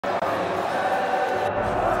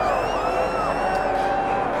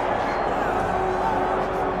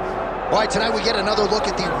All right, tonight we get another look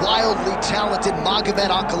at the wildly talented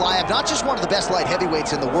Magomed Ankalaev, not just one of the best light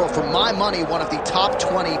heavyweights in the world, for my money, one of the top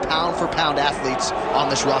 20 pound-for-pound athletes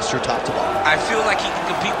on this roster, top to bottom. I feel like he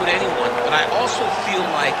can compete with anyone, but I also feel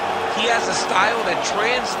like he has a style that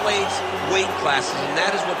translates weight classes, and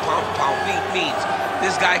that is what pound-for-pound means.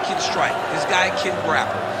 This guy can strike. This guy can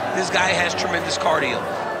grapple. This guy has tremendous cardio.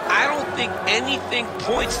 I don't think anything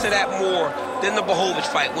points to that more than the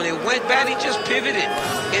Blachowicz fight. When it went bad, he just pivoted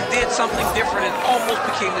and did something different and almost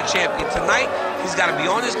became the champion. Tonight, he's got to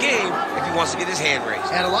be on his game if he wants to get his hand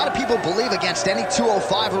raised. And a lot of people believe against any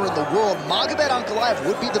 205er in the world, Magomed Ankalaev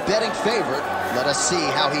would be the betting favorite. Let us see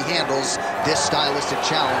how he handles this stylistic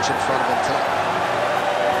challenge in front of him tonight.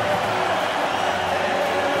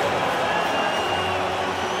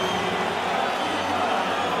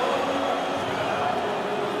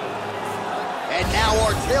 And now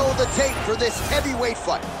our tail of the tape for this heavyweight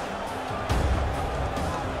fight.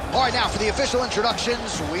 All right, now for the official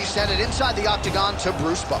introductions, we send it inside the octagon to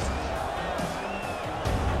Bruce Buffer.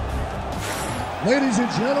 Ladies and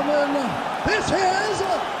gentlemen, this is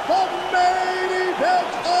the main event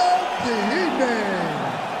of the evening.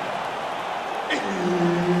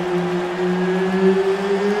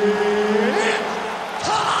 It's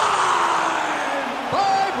time!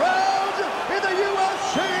 5 rounds in the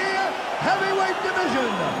UFC heavyweight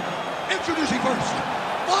division. Introducing first,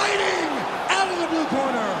 fighting out of the blue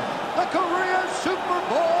corner, the Korean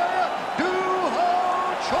Superboy, Doo-Ho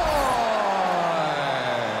Choi.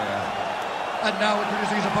 And now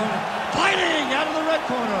introducing his opponent, fighting out of the red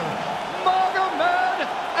corner, Magomed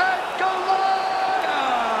Ankalaev.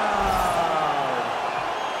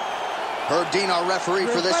 Herb Dean, our referee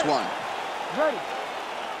for this one. Ready.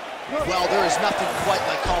 Well, there is nothing quite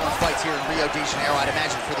like calling fights here in Rio de Janeiro. I'd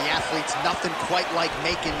imagine for the athletes, nothing quite like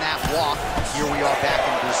making that walk. Here we are back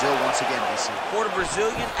in Brazil once again, DC. For the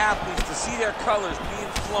Brazilian athletes to see their colors being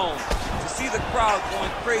flown, to see the crowd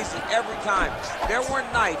going crazy every time. There were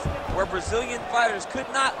nights where Brazilian fighters could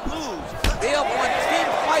not lose. They have won 10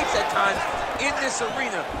 fights at times in this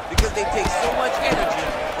arena because they take so much energy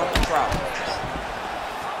from the crowd.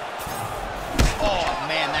 Oh,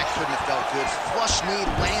 man, that couldn't have felt good. Flush knee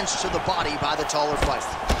lands to the body by the taller fighter.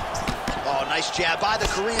 Oh, nice jab by the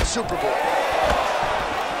Korean Superboy.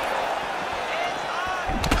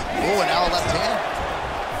 Oh, and now a left hand.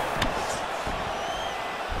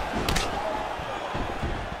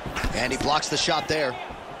 And he blocks the shot there.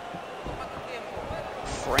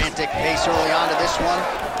 Frantic pace early on to this one.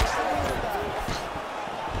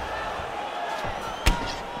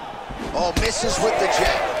 Oh, misses with the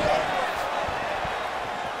jab.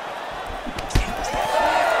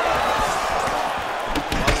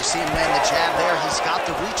 Well, you see him land the jab there. He's got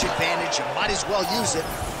the reach advantage and might as well use it.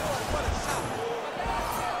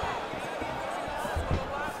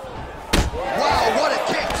 Wow, what a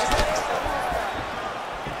kick.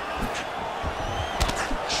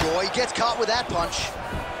 Choi gets caught with that punch.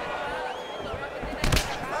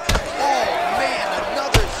 Oh, man,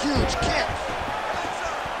 another huge kick.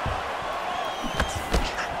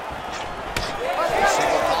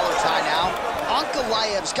 Single collar tie now.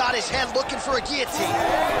 Ankalaev's got his head looking for a guillotine.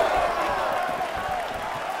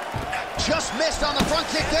 Just missed on the front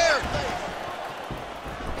kick there.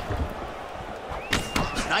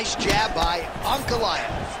 Nice jab by Ankalaev.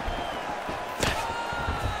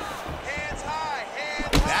 Hands high,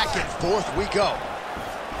 hands high. Back and forth we go.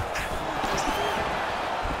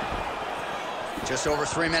 Just over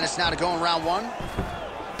 3 minutes now to go in round one.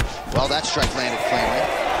 Well, that strike landed cleanly.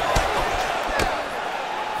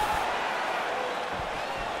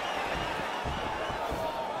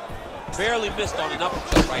 Barely missed on an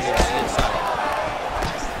uppercut right here on the inside.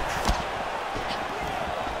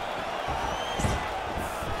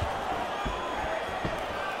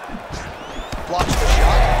 Blocks the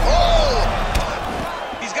shot.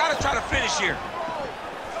 Oh! He's got to try to finish here.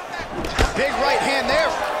 Big right hand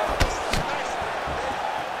there.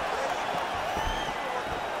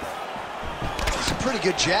 It's a pretty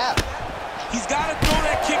good jab. He's got to throw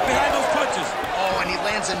that kick behind those punches. Oh, and he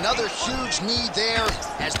lands another huge knee there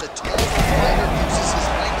as the taller fighter uses his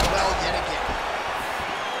length well yet again.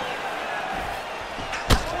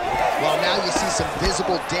 Well, now you see some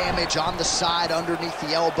visible damage on the side underneath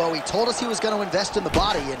the elbow. He told us he was going to invest in the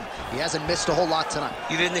body, and he hasn't missed a whole lot tonight.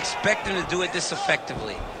 You didn't expect him to do it this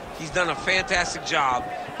effectively. He's done a fantastic job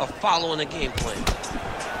of following the game plan.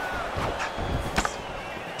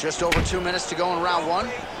 Just over 2 minutes to go in round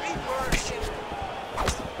one.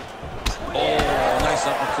 Oh, nice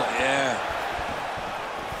uppercut, yeah.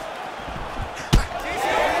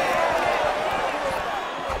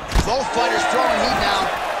 Both fighters throwing heat now.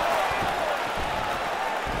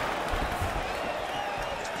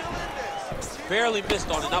 barely missed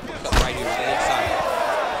on an uppercut right here on the inside.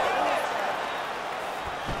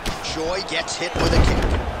 Joy gets hit with a kick.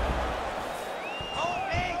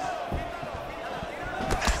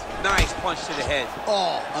 Nice punch to the head.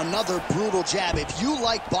 Oh, another brutal jab. If you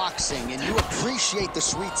like boxing and you appreciate the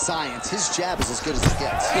sweet science, his jab is as good as it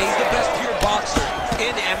gets. Yeah, he's the best pure boxer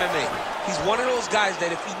in MMA. He's one of those guys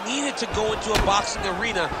that if he needed to go into a boxing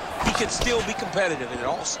arena, he can still be competitive, and it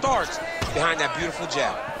all starts behind that beautiful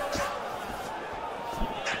jab.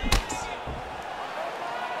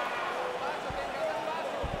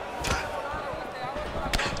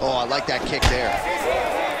 Oh, I like that kick there.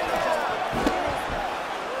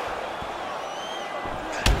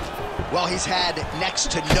 Well, he's had next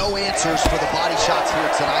to no answers for the body shots here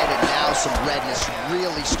tonight, and now some redness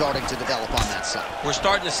really starting to develop on that side. We're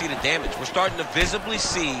starting to see the damage. We're starting to visibly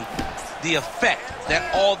see the effect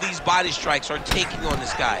that all these body strikes are taking on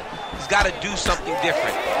this guy. He's got to do something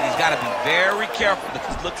different. And he's got to be very careful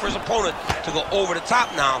because look for his opponent to go over the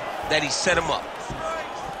top now that he set him up.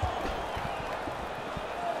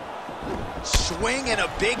 Swing and a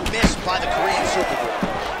big miss by the Korean Superboy.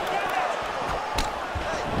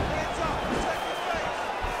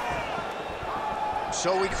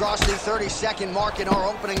 So we crossed the 30-second mark in our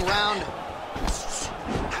opening round.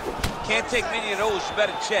 Can't take many of those, you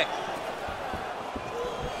better check.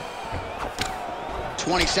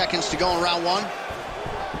 20 seconds to go in round one.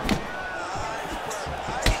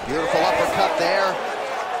 Beautiful uppercut there.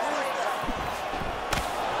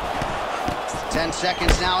 10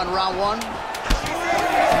 seconds now in round one.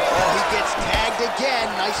 Oh, he gets tagged again.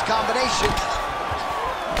 Nice combination.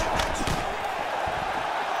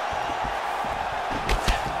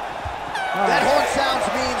 That horn sounds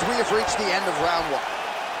means we have reached the end of round one. All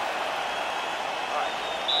right,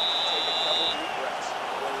 take a couple deep breaths.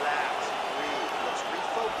 Relax, breathe. Let's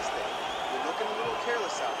refocus there. You're looking a little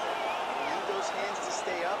careless out there. You need those hands to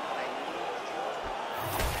stay up, and I need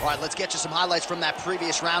you. All right, let's get you some highlights from that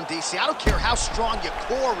previous round, DC. I don't care how strong your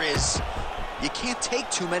core is. You can't take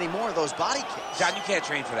too many more of those body kicks. John, you can't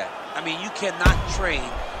train for that. I mean, you cannot train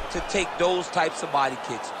to take those types of body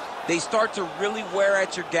kicks. They start to really wear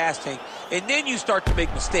at your gas tank, and then you start to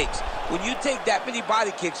make mistakes. When you take that many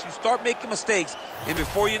body kicks, you start making mistakes, and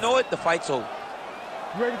before you know it, the fight's over.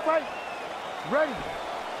 You ready to fight? Ready.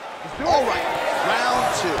 Let's do it. All right, round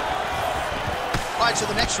two. All right, so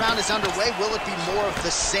the next round is underway. Will it be more of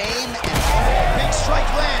the same? And big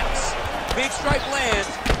strike lands. Big strike lands.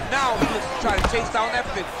 Now he looks to try to chase down that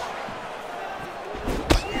finish.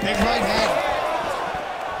 Big right hand.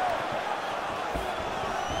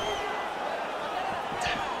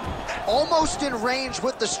 Almost in range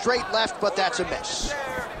with the straight left, but that's a miss.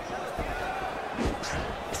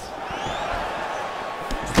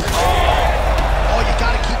 Oh, you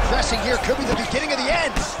gotta keep pressing here. Could be the beginning of the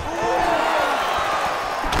end.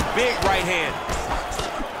 Big right hand.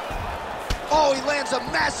 Oh, he lands a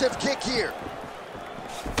massive kick here.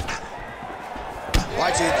 All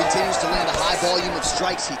right, so he continues to land a high volume of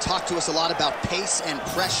strikes. He talked to us a lot about pace and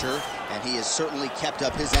pressure, and he has certainly kept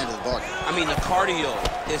up his end of the bargain. I mean, the cardio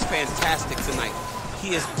is fantastic tonight.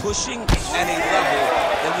 He is pushing at a level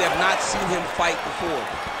that we have not seen him fight before.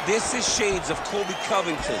 This is shades of Colby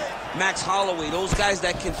Covington, Max Holloway, those guys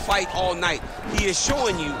that can fight all night. He is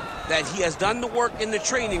showing you that he has done the work in the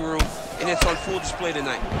training room, and it's on full display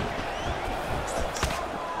tonight.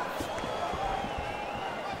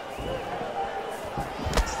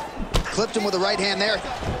 Clipped him with the right hand there.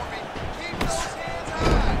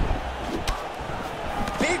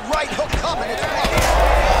 Big right hook coming. It's blocked.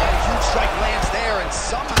 Huge strike lands there, and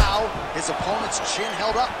somehow his opponent's chin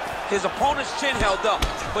held up. His opponent's chin held up,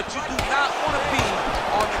 but you do not want to be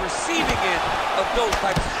on the receiving end of those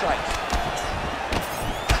types of strikes.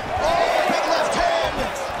 Oh, big left hand.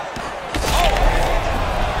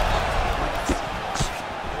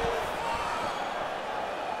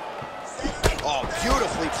 Oh,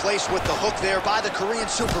 beautifully placed with the hook there by the Korean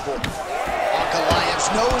Superboy. Ankalaev's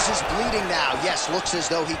nose is bleeding now. Yes, looks as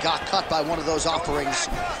though he got cut by one of those offerings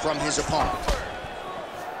from his opponent.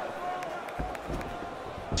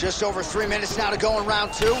 Just over 3 minutes now to go in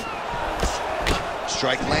round two.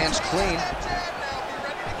 Strike lands clean.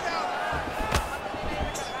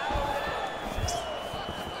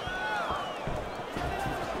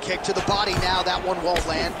 Kick to the body now, that one won't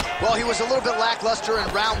land. Well, he was a little bit lackluster in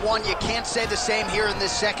round one. You can't say the same here in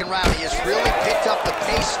this second round. He has really picked up the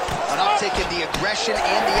pace, an uptick in the aggression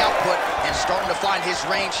and the output, and starting to find his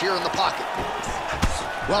range here in the pocket.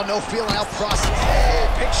 Well, no feeling out process.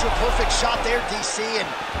 Oh, picture-perfect shot there, DC, and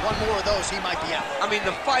one more of those, he might be out. I mean,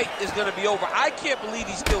 the fight is going to be over. I can't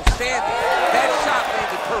believe he's still standing. That shot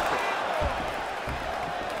landed perfect.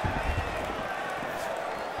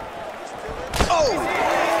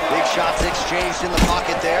 Exchanged in the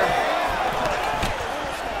pocket there.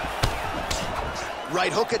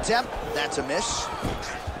 Right hook attempt, that's a miss.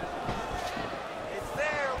 It's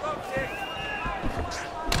there, low kick.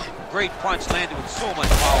 Great punch landed with so much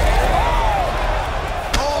power.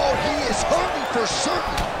 Oh, he is hurting for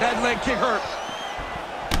certain. That leg kick hurt.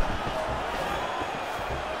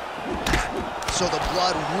 So the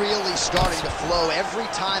blood really starting to flow. Every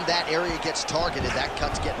time that area gets targeted, that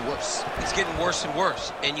cut's getting worse. It's getting worse and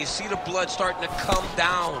worse. And you see the blood starting to come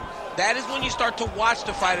down. That is when you start to watch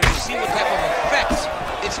the fighter to see what type of effects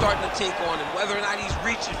it's starting to take on him, whether or not he's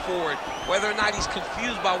reaching for it, whether or not he's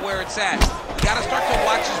confused by where it's at. You got to start to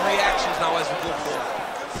watch his reactions now as we go forward.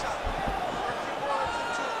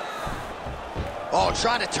 Oh,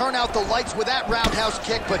 trying to turn out the lights with that roundhouse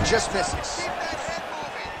kick, but just misses.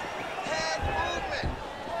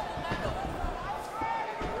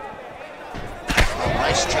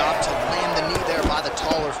 Nice job to land the knee there by the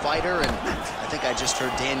taller fighter, and I think I just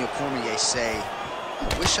heard Daniel Cormier say,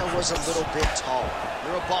 I wish I was a little bit taller.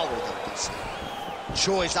 You're a baller though, DC.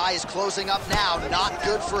 Choi's eye is closing up now, not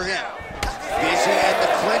good for him. Busy in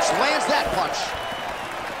the clinch, lands that punch.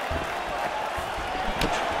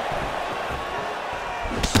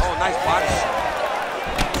 Oh, nice body.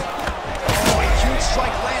 Oh, a huge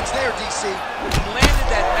strike lands there, DC. He landed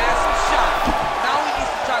that massive shot. Now he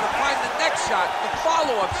needs to try to find the next shot, the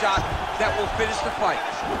follow-up shot that will finish the fight.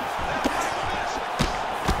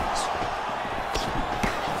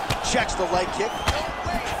 Checks the leg kick.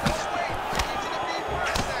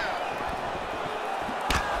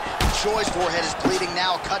 Choi's forehead is bleeding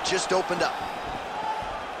now. Cut just opened up.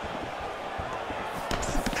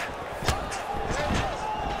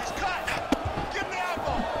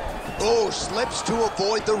 Oh, slips to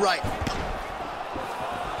avoid the right.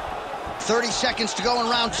 30 seconds to go in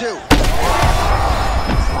round two. He's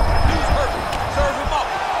hurt. Serve him up.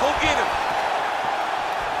 Go get him.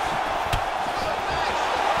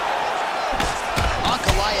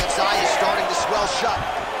 Ankalaev's eye is starting to swell shut.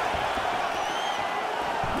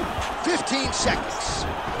 15 seconds.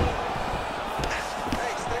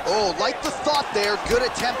 Oh, like the thought there. Good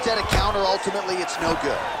attempt at a counter. Ultimately, it's no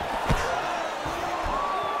good.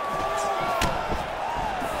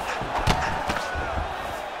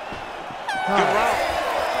 Good round.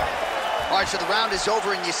 All right, so the round is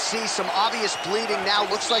over, and you see some obvious bleeding now.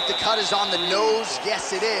 Looks like the cut is on the nose.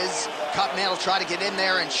 Yes, it is. Cutman will try to get in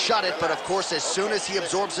there and shut it, but of course, as soon as he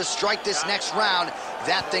absorbs a strike this next round,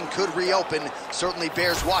 that thing could reopen. Certainly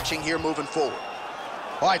bears watching here moving forward.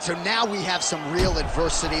 All right, so now we have some real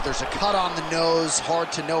adversity. There's a cut on the nose.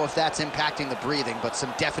 Hard to know if that's impacting the breathing, but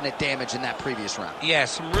some definite damage in that previous round. Yeah,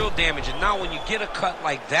 some real damage. And now when you get a cut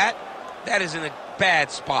like that, that is in a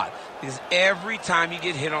bad spot. Because every time you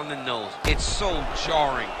get hit on the nose, it's so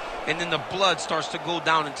jarring. And then the blood starts to go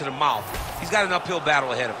down into the mouth. He's got an uphill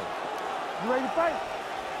battle ahead of him. You ready to fight?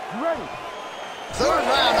 You ready? Third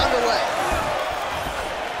round underway.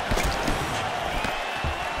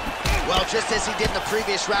 Well, just as he did in the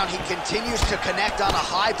previous round, he continues to connect on a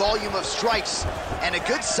high volume of strikes. And a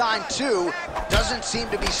good sign, too, doesn't seem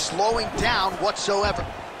to be slowing down whatsoever.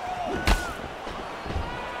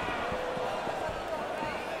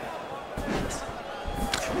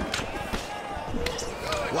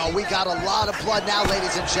 Well, we got a lot of blood now,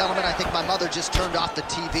 ladies and gentlemen. I think my mother just turned off the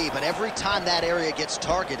TV, but every time that area gets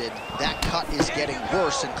targeted, that cut is getting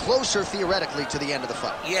worse and closer, theoretically, to the end of the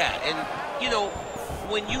fight. Yeah, and, you know,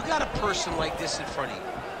 when you got a person like this in front of you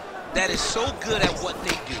that is so good at what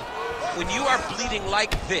they do, when you are bleeding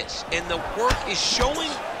like this and the work is showing,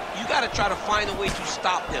 you got to try to find a way to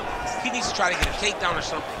stop them. He needs to try to get a takedown or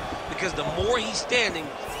something, because the more he's standing,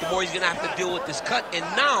 the more he's going to have to deal with this cut. And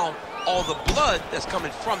now, all the blood that's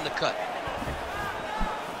coming from the cut.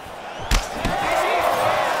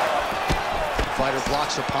 Fighter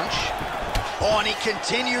blocks a punch. Oh, and he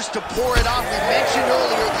continues to pour it on. We mentioned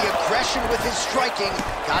earlier the aggression with his striking.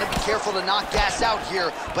 Got to be careful to not gas out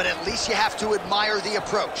here, but at least you have to admire the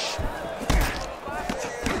approach.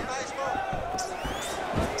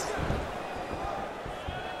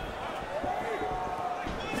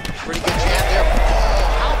 Pretty good jab there. Oh,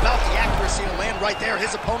 how about the accuracy to land right there?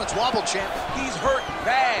 His opponent's wobble champ. He's hurt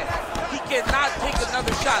bad. He cannot take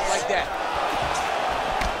another shot like that.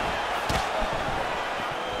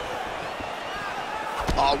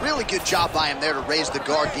 Oh, really good job by him there to raise the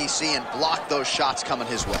guard, DC, and block those shots coming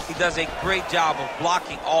his way. He does a great job of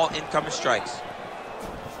blocking all incoming strikes.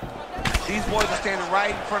 These boys are standing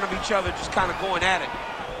right in front of each other, just kind of going at it.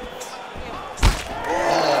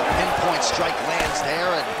 Oh, pinpoint strike lands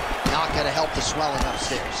there and knocks not going to help the swelling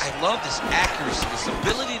upstairs. I love this accuracy, this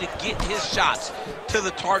ability to get his shots to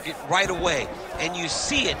the target right away. And you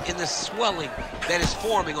see it in the swelling that is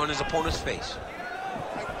forming on his opponent's face.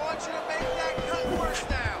 I want you to make that cut worse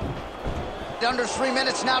now. Under 3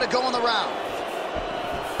 minutes now to go in the round.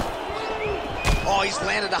 Oh, he's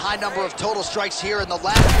landed a high number of total strikes here in the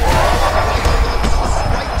last one.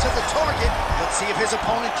 Right to the target. Let's see if his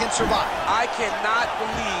opponent can survive. I cannot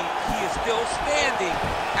believe he is still standing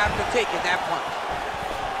after taking that punch.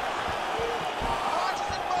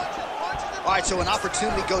 All right, so an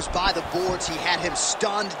opportunity goes by the boards. He had him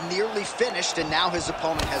stunned, nearly finished, and now his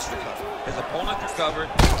opponent has recovered. His opponent recovered.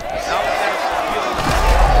 Now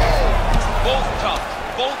Both tough,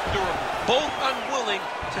 both durable, both unwilling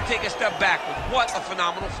to take a step backward. What a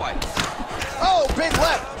phenomenal fight. Oh, big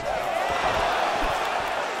left.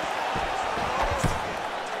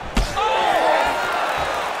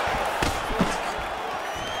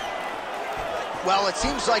 Well, it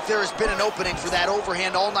seems like there has been an opening for that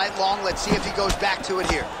overhand all night long. Let's see if he goes back to it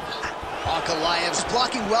here. Ankalaev's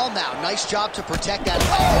blocking well now. Nice job to protect that.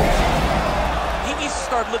 Oh! he needs to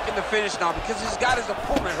start looking to finish now because he's got his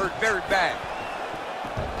opponent hurt very bad.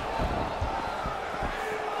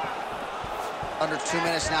 Under 2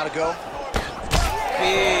 minutes now to go.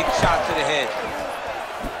 Big shot to the head.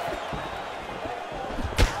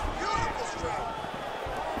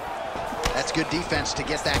 That's good defense to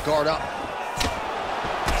get that guard up.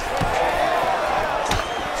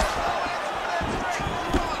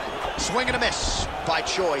 Swing and a miss by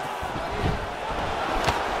Choi. You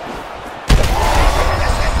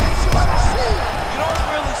don't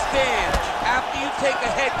really stand after you take a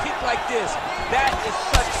head kick like this. That is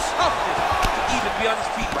such toughness to even be on his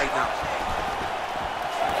feet right now.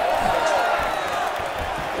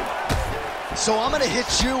 So I'm going to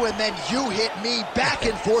hit you, and then you hit me. Back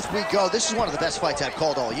and forth we go. This is one of the best fights I've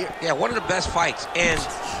called all year. Yeah, one of the best fights. And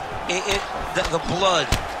the blood,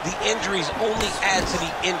 the injuries only add to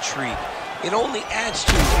the intrigue. It only adds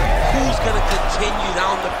to who's going to continue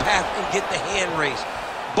down the path and get the hand raised.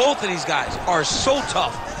 Both of these guys are so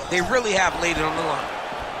tough. They really have laid it on the line.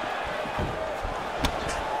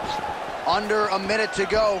 Under a minute to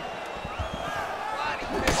go.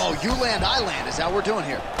 Oh, you land, I land. Is that what we're doing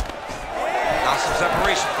here? Now some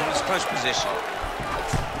separation from his clinch position.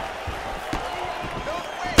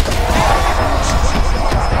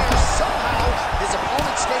 Somehow, his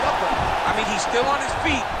opponent stayed upright. I mean, he's still on his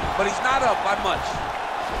feet, but he's not up by much.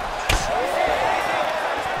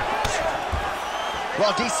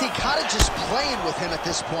 Well, DC kind of just playing with him at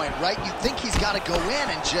this point, right? You think he's got to go in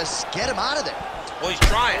and just get him out of there. Well, he's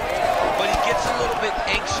trying, but he gets a little bit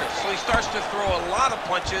anxious, so he starts to throw a lot of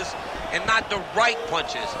punches and not the right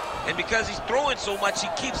punches. And because he's throwing so much, he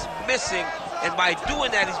keeps missing, and by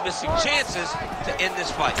doing that, he's missing chances to end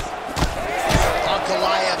this fight.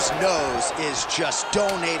 Ankalaev's nose is just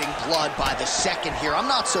donating blood by the second here. I'm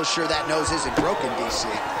not so sure that nose isn't broken, DC.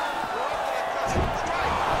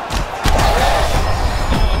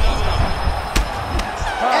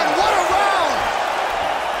 And what a round!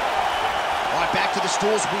 All right, back to the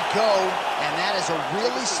stools we go, and that is a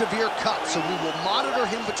really severe cut, so we will monitor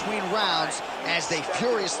him between rounds as they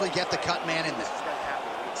furiously get the cut man in there.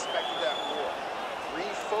 We expected that more.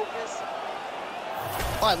 Refocus.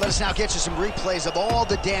 All right, let us now get you some replays of all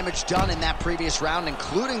the damage done in that previous round,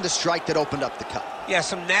 including the strike that opened up the cut. Yeah,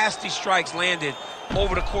 some nasty strikes landed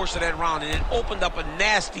over the course of that round, and it opened up a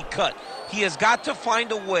nasty cut. He has got to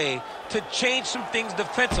find a way to change some things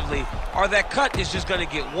defensively, or that cut is just going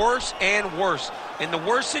to get worse and worse. And the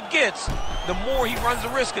worse it gets, the more he runs the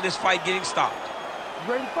risk of this fight getting stopped.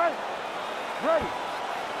 Ready to fight? Ready.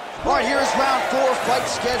 All right, here's round 4, fight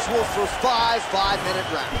scheduled for 5 5-minute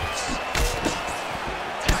rounds.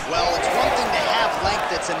 Well, it's one thing to have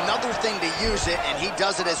length, it's another thing to use it, and he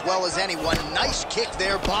does it as well as anyone. Nice kick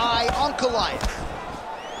there by Ankalaev.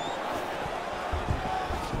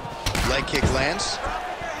 Leg kick lands.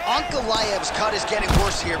 Ankalaev's cut is getting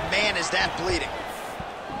worse here. Man, is that bleeding.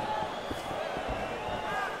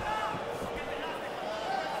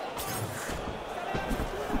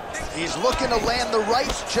 He's looking to land the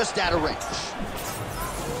right, just out of range.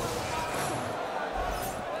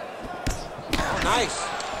 Oh, nice.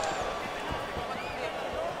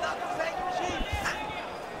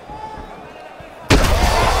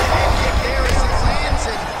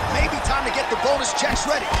 The bonus checks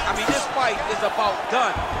ready. I mean, this fight is about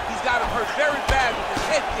done. He's got him hurt very bad with his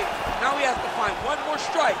head kick. Now he has to find one more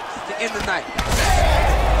strike to end the night.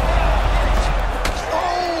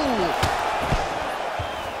 Oh!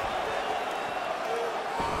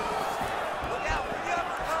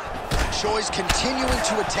 Choi's continuing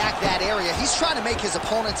to attack that area. He's trying to make his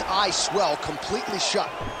opponent's eyes swell completely shut.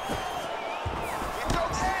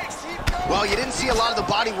 Well, you didn't see a lot of the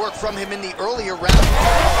body work from him in the earlier round.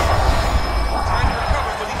 Trying to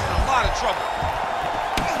recover, but he's in a lot of trouble.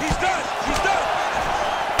 He's done. He's done.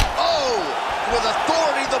 Oh, with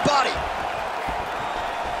authority, the body.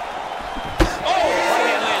 Oh, right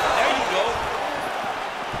hand land. There you go.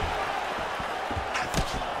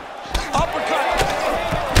 Uppercut.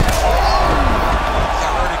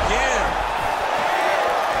 Got hurt again.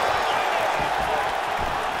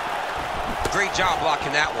 Great job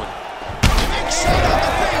blocking that one.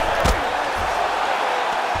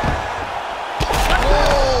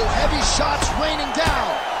 Oh, heavy shots raining down.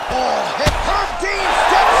 Oh, hit Herb Dean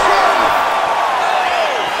steps in.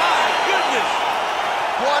 Oh, my goodness.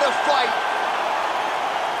 What a fight.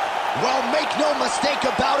 Well, make no mistake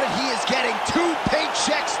about it, he is getting 2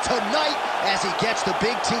 paychecks tonight as he gets the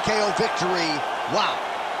big TKO victory. Wow.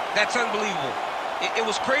 That's unbelievable. It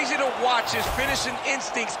was crazy to watch his finishing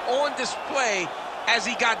instincts on display as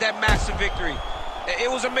he got that massive victory. It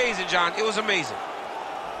was amazing, John. It was amazing.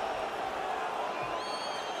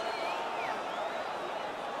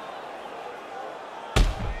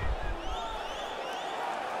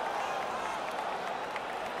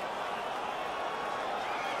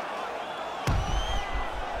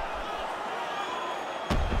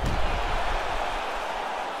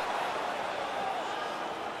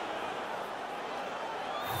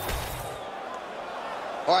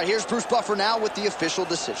 All right, here's Bruce Buffer now with the official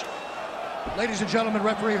decision. Ladies and gentlemen,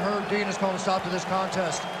 referee Herb Dean has called a stop to this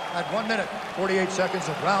contest at 1 minute, 48 seconds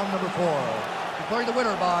of round number 4. Declaring the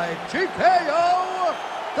winner by TKO,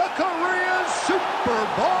 the Korean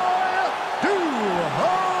Superboy,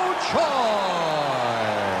 Do-Ho Choi.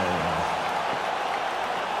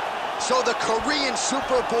 So the Korean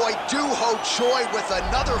Superboy Do-Ho Choi with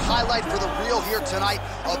another highlight for the reel here tonight.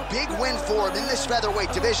 A big win for him in this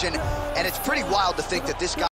featherweight division, and it's pretty wild to think that this guy